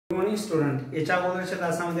Morning student, याच्या अगोदरच्या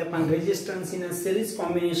तासामध्ये आपण resistance in a series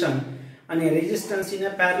combination आणि resistance in a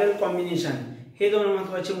parallel combination हे दोन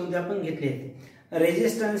महत्त्वाचे मुद्दे आपण घेतले आहेत.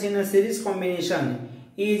 Resistance in a series combination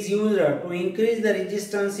is used to increase the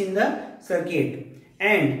resistance in the circuit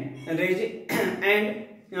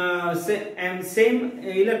and same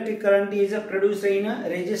electric current is produced in a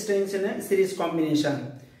resistance in a series combination.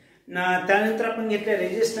 त्यानंतर आपण घेतले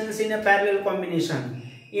resistance in a parallel combination.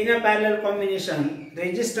 In a parallel combination,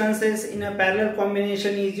 resistances in a parallel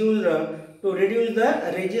combination is used to reduce the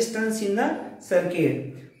resistance in the circuit.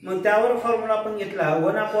 मग त्यावर formula आपण घेतला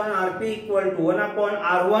 1/Rp =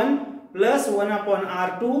 1/R1 plus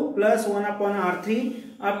 1/R2 plus 1/R3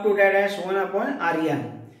 up to dash 1/Rn.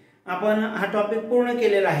 आपण हा topic पूर्ण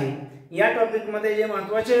केलेला आहे. या topic मध्ये जे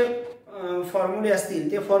महत्त्वाचे फॉर्म्युले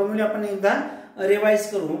असतील ते फॉर्म्युले आपण एकदा रिवाइज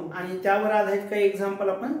करू आणि त्यावर आधारित काही एक्झाम्पल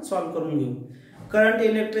आपण सॉल्व्ह करून घेऊ. Current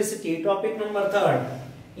electricity topic number 3.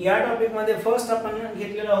 या टॉपिक मध्ये फर्स्ट आपण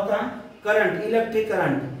घेतलेला होता current electric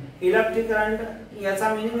current. Electric current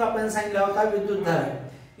याचा मीनिंग आपण सांगितला होता विद्युतधारा.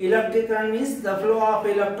 Electric current means the flow of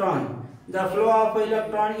electron. The flow of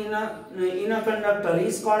electron in a conductor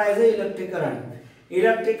is called as a electric current.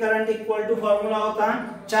 Electric current equal to formula होता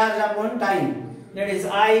charge upon time, that is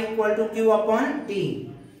I = Q upon T.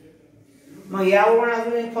 मग यावरून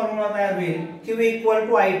अजून एक formula तयार होईल Q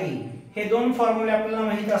 = IT. हे दोन फॉर्म्युले आपल्याला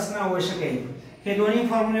माहित असणे आवश्यक आहे. हे दोन्ही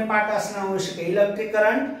फॉर्म्युले पाठ असणे आवश्यक आहे. Electric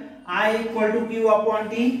current I = Q upon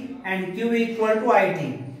T and Q = IT.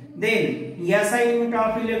 Then SI unit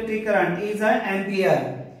of electric current is a ampere.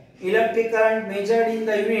 Electric current measured in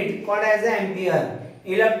the unit called as a ampere.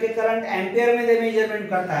 Electric current ampere मध्ये measurement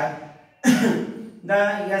करतात. The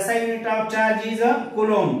SI unit of charge is a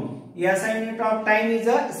coulomb. SI unit of time is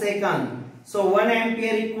a second. So 1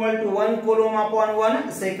 ampere equal to 1 coulomb upon 1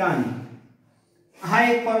 second. हा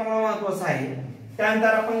एक formula महत्त्वाचा आहे.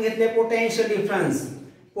 त्यानंतर आपण घेतले potential difference.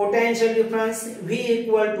 Potential difference V =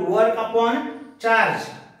 work upon charge.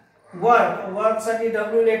 Work साठी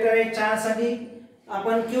W letter आहे, charge साठी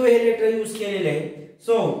आपण Q हे लेटर यूज केलेले आहे.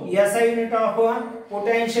 So SI unit of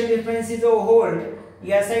potential difference is a volt.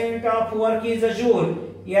 SI unit of work is a joule.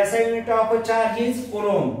 SI unit of charge is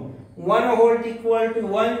coulomb. 1 volt equal to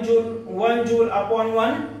 1 joule upon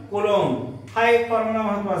 1 coulomb. हा एक formula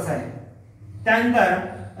महत्त्वाचा आहे. त्यानंतर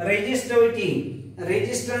resistivity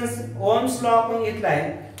resistance Ohm's law आपण घेतला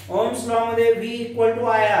आहे. Ohm's law मध्ये V =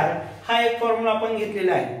 IR हा एक फॉर्म्युला आपण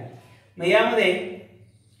घेतलेला आहे. मग यामध्ये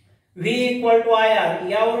V = IR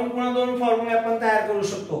यावरून पुन्हा दोन फॉर्म्युले आपण तयार करू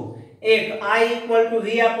शकतो. एक I =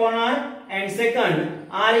 V/R and second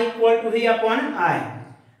R = V/I.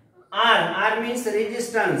 R means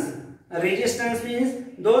resistance. Resistance means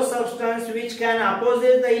those substance which can oppose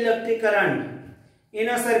the electric current in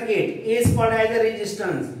a circuit is called as a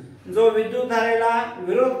resistance. जो विद्युत धारेला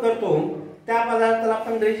विरोध करतो त्या पदार्थाला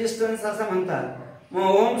आपण रेजिस्टन्स असं म्हणतात. मग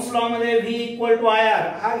ओहम्स लॉ मध्ये V = IR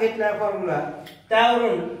हा घेतला फॉर्म्युला.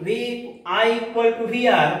 त्यावरून I =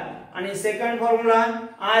 VR आणि सेकंड फॉर्म्युला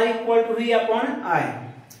R = V/I.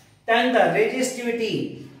 त्यानंतर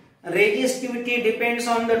resistivity depends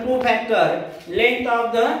on the two factor length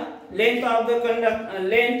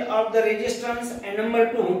of the resistance and number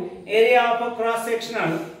 2 area of a cross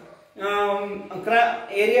sectional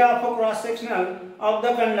of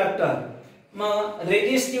the conductor. Mug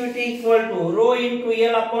resistivity equal to ρ ×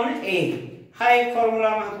 L/A हा एक formula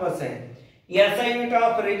महत्त्वाचा आहे. याचा unit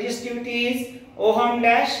of resistivity is ohm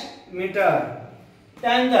dash metre.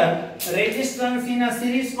 त्यानंतर resistance in a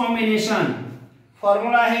series combination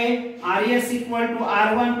formula आहे RS =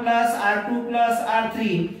 R1 plus R2 plus R3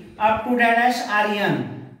 up to dash Rn.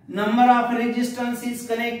 Number of resistance is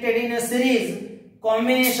connected in a series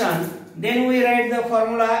combination. Then we write the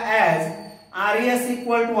formula as RS =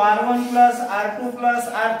 R1 plus R2 plus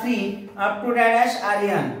R3 up to dash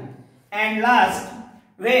Rn. And last,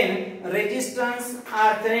 when resistance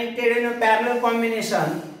are connected in a parallel combination,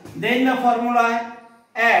 then the formula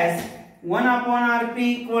as 1/Rp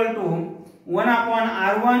 =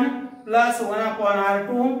 1/R1 plus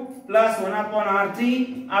 1/R2 plus 1/R3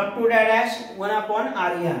 up to dash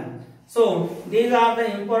 1/Rn. So these are the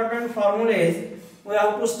important formulas we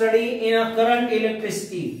have to study in a current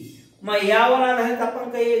electricity. मग यावर आधारित आपण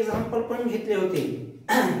काही example पण घेतले होते.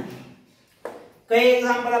 काही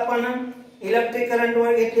example आपण electric current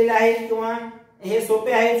वर घेतलेले आहेत किंवा हे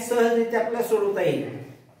सोपे आहेत, सहजरित्या आपल्याला सोडवता येईल.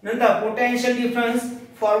 नंतर पोटेन्शियल डिफरन्स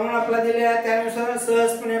फॉर्म्युला आपल्याला दिलेला आहे, त्यानुसार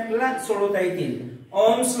सहजपणे आपल्याला सोडवता येतील.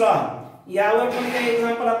 ओहम्स लॉ यावर पण काही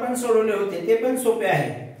एक्झाम्पल आपण सोडवले होते, ते पण सोपे आहे.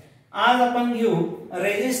 आज आपण घेऊ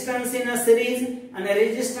रेजिस्टन्स इन अ सिरीज आणि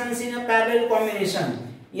resistance in a parallel combination.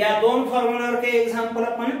 या दोन फॉर्म्युलावर काही एक्झाम्पल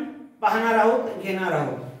आपण पाहणार आहोत, घेणार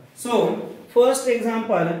आहोत. So first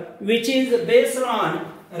example, which is based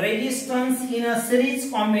on resistance in a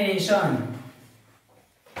series combination.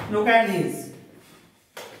 Look at this.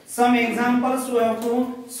 Some examples we have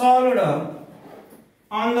to solve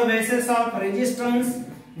on the basis of resistance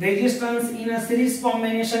in a series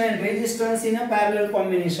combination and resistance in a parallel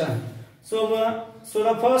combination. So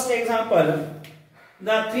the first example,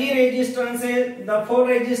 the four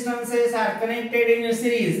resistances are connected in a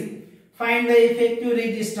series. Find the effective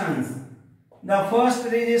resistance. The first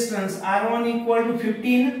resistance R1 equal to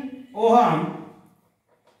 15 ohm,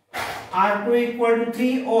 R2 equal to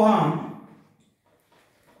 3 ohm,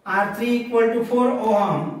 R3 equal to 4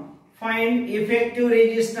 ohm. Find effective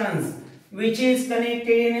resistance which is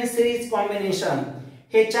connected in a series combination.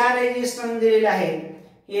 हे चार resistance दिलेले आहेत.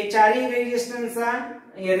 हे चारही रेजिस्टन्सचा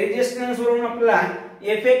resistance वरून आपल्याला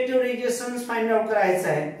effective resistance find out करायचा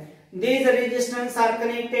आहे. These resistance are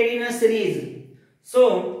connected in a series.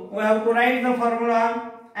 So we have to write the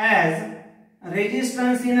formula as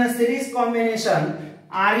resistance in a series combination.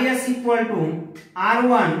 Rs equal to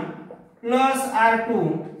R1 plus R2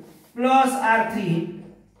 plus R3.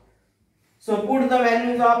 So put the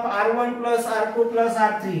values of R1 plus R2 plus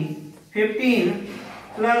R3. 15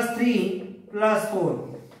 plus 3 plus 4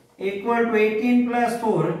 equal to 18 plus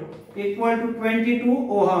 4 equal to 22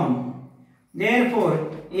 ohm.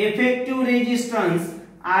 Therefore, effective resistance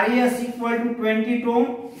Rs equal to 22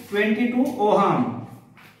 ohm.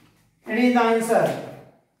 That is the answer.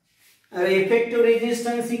 Effective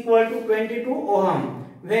resistance equal to 22 ohm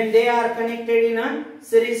when they are connected in a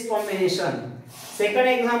series combination. Second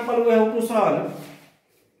example we have to solve.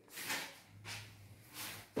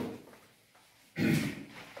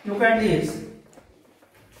 Look at this.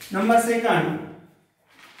 Number second.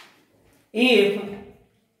 If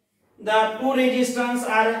the two resistors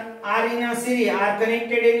are in a series, are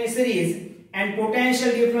connected in a series, and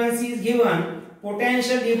potential difference is given,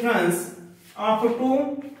 potential difference of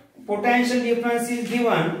two potential difference is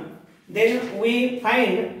given, then we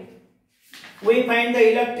find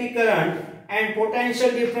the electric current and potential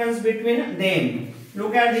difference between them.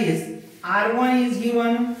 Look at this. R1 is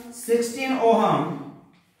given 16 ohm,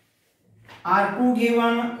 R2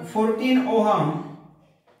 given 14 ohm,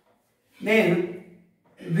 then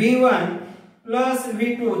V1 plus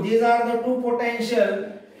V2, these are the two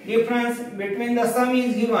potential difference between the sum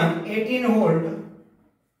is given 18 volt.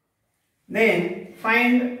 Then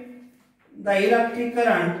find the electric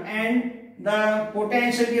current and the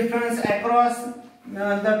potential difference across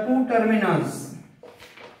the two terminals.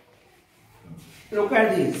 Look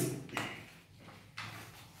at this.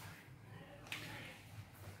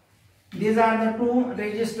 These are the two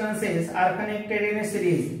resistances are connected in a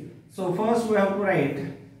series. So first we have to write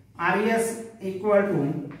Rs equal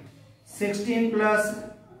to 16 plus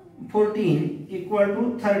 14 equal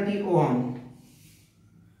to 30 ohm.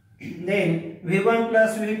 Then V1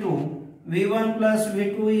 plus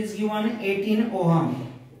V2 is given 18 ohm.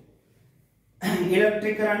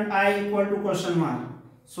 Electric current I equal to question mark.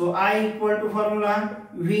 So I equal to formula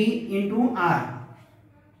V into R.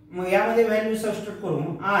 मग यामध्ये value substitute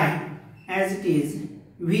करू. I as it is,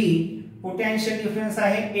 V potential difference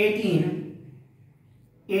आहे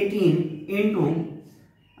 18 into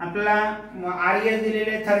आपला Rs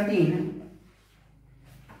दिलेले 13.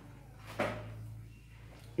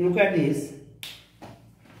 Look at this.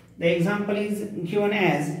 The example is given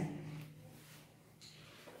as,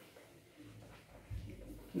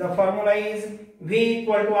 the formula is V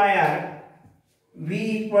equal to IR.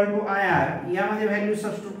 यामध्ये value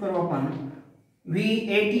substitute करू आपण. V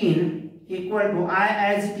 18 equal to I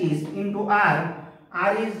as it is into R.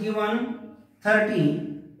 R is given 30.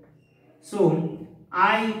 So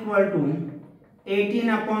I equal to 18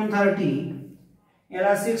 upon 30.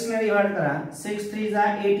 याला 6 ने divide करा. 6 3 जा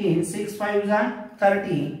 18, 6 5 जा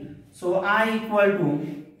 30. So I equal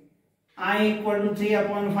to 3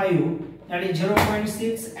 upon 5. That is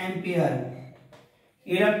 0.6 ampere.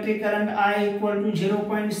 Electric current I equal to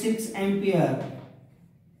 0.6 ampere.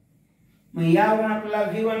 मग यावरून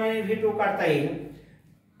आपल्याला V1 आणि V2 काढता येईल.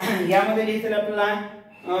 यामध्ये लिहिता आपल्याला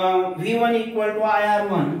V1 equal to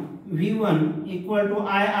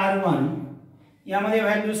IR1. यामध्ये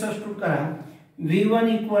व्हॅल्यू सबस्टिट्यूट करा. V1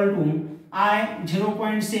 equal to I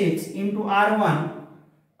 0.6 into R1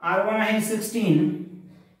 आहे 16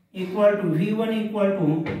 equal to V1 equal to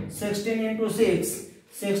 16 into 6,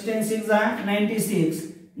 16 6 जा 96,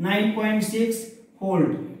 9.6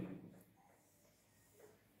 volt.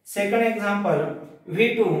 Second example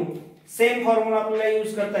V2, same formula आपल्याला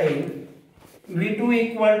यूज करता येईल. V2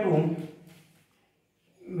 equal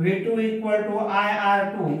to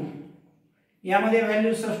IR2. यामध्ये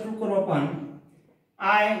व्हॅल्यू सबस्टिट्यूट करू आपण.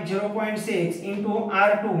 I 0.6 into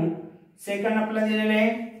R2 सेकंड आपल्याला दिलेले आहे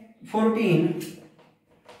 14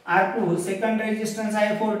 R2 सेकंड रेजिस्टन्स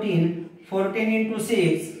आहे 14 into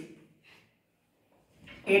 6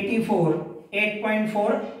 84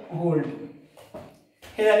 8.4 व्होल्ट.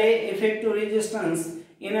 हे झाले effective resistance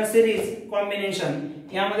in a series combination.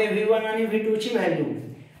 यामध्ये V1 आणि V2 ची व्हॅल्यू.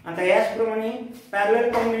 आता याचप्रमाणे पॅरलल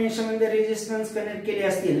कॉम्बिनेशन मध्ये रेजिस्टन्स कनेक्ट केले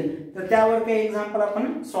असतील तर त्यावर काही एक्झाम्पल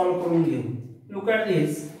आपण सॉल्व्ह करून घेऊ. Look at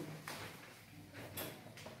this.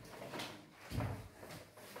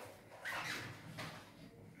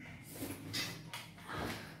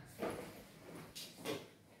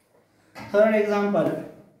 Third example,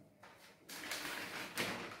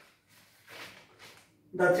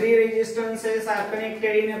 the three resistances are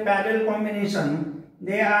connected in a parallel combination.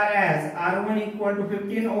 They are as R1 equal to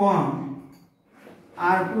 15 ohm,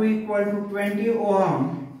 R2 equal to 20 ohm,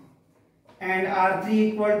 and R3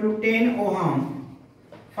 equal to 10 ohm.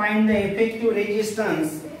 Find the effective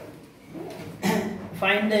resistance.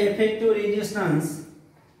 Find the effective resistance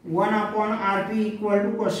 1 upon Rp equal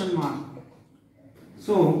to question mark.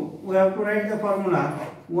 So we have to write the formula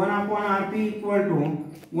 1 upon Rp equal to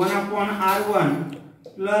 1 upon R1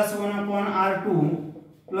 plus 1 upon R2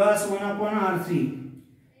 plus 1 upon R3.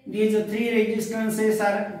 These three resistances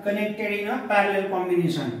are connected in a parallel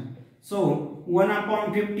combination. So 1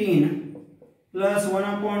 upon 15 plus 1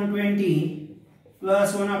 upon 20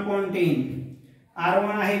 plus 1 upon 10.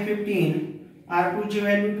 R1 आहे 15, R2 ची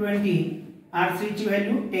value 20, R3 ची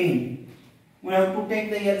value 10. We have to take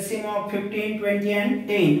the LCM of 15, 20 and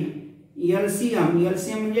 10. LCM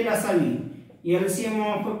म्हणजे लसावी. LCM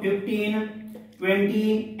of 15,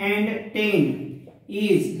 20 and 10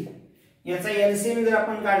 is, याचा LCM जर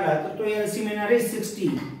आपण काढला तर तो LCM येणार आहे 60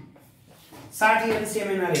 LCM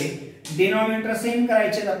येणार आहे. डिनॉमिनेटर सेम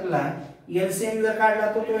करायचे आपल्याला. LCM जर काढला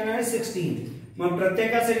तर तो येणार आहे 60. मग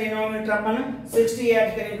प्रत्येकाचे डिनॉमिनेटर आपण 60 या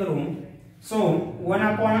ठिकाणी करू. सो 1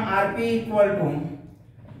 upon Rp equal to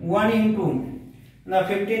 1 into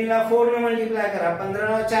 15 ला 4 ने मल्टिप्लाय करा, 15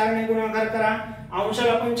 ला 4 ने गुणाकार करा,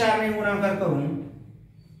 अंशाला पण 4 ने गुणाकार करू.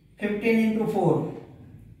 15 into 4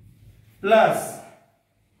 प्लस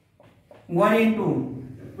 1 into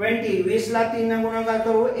 20, 20 ला 3 ने गुणाकार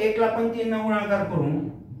करू, 1 ला पण 3 ने गुणाकार करू,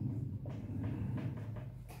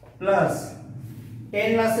 प्लस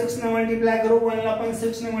 10 ला 6 ने मल्टिप्लाय करू, 1 ला पण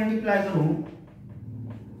 6 ने मल्टिप्लाय करू.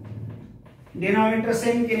 डिनॉमिनेटर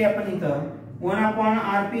सेम केले आपण इथं. 1 upon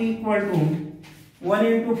Rp equal to 1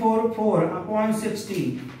 into 4 4 upon 60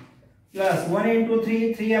 plus 1 into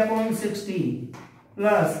 3 3 upon 60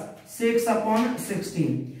 plus 6 upon 60.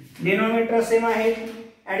 Denominator same आहे.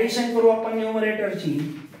 ऍडिशन करू आपण न्यूमरेटरची.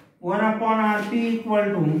 1 upon Rp equal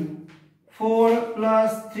to 4 plus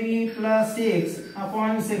 3 plus 6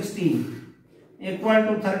 upon 60 equal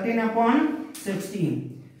to 13 upon 60.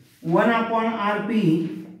 1 upon Rp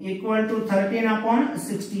equal to 13 upon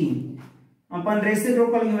 60. आपण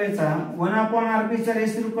reciprocal घ्यायचा. 1 upon Rp चा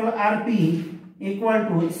reciprocal Rp equal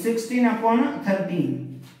to 16 upon 30.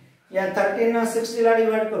 या 13 ना 60 ला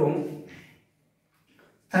divide करू.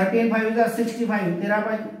 13 5 = 65, 13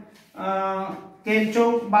 5 13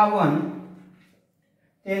 चौक 52,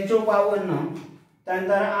 13 चौक 52,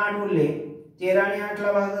 त्यानंतर 8 उरले. 13 आणि 8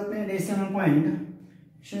 ला भागत नाही, डेसिमल पॉइंट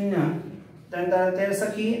 0. त्यानंतर 13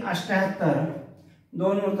 सखी 78,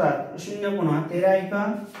 2 उरतात, 0 पुन्हा 13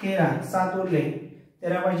 1 13, 7 उरले,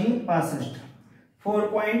 13 5 65,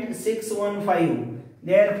 4.615.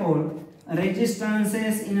 Therefore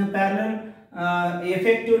resistances in a parallel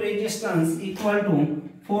effective resistance equal to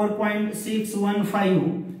 4.615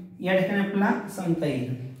 या ठिकाणी आपल्याला सांगता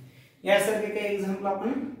येईल. यासारखे काही एक्झाम्पल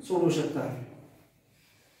आपण सोडवू शकता.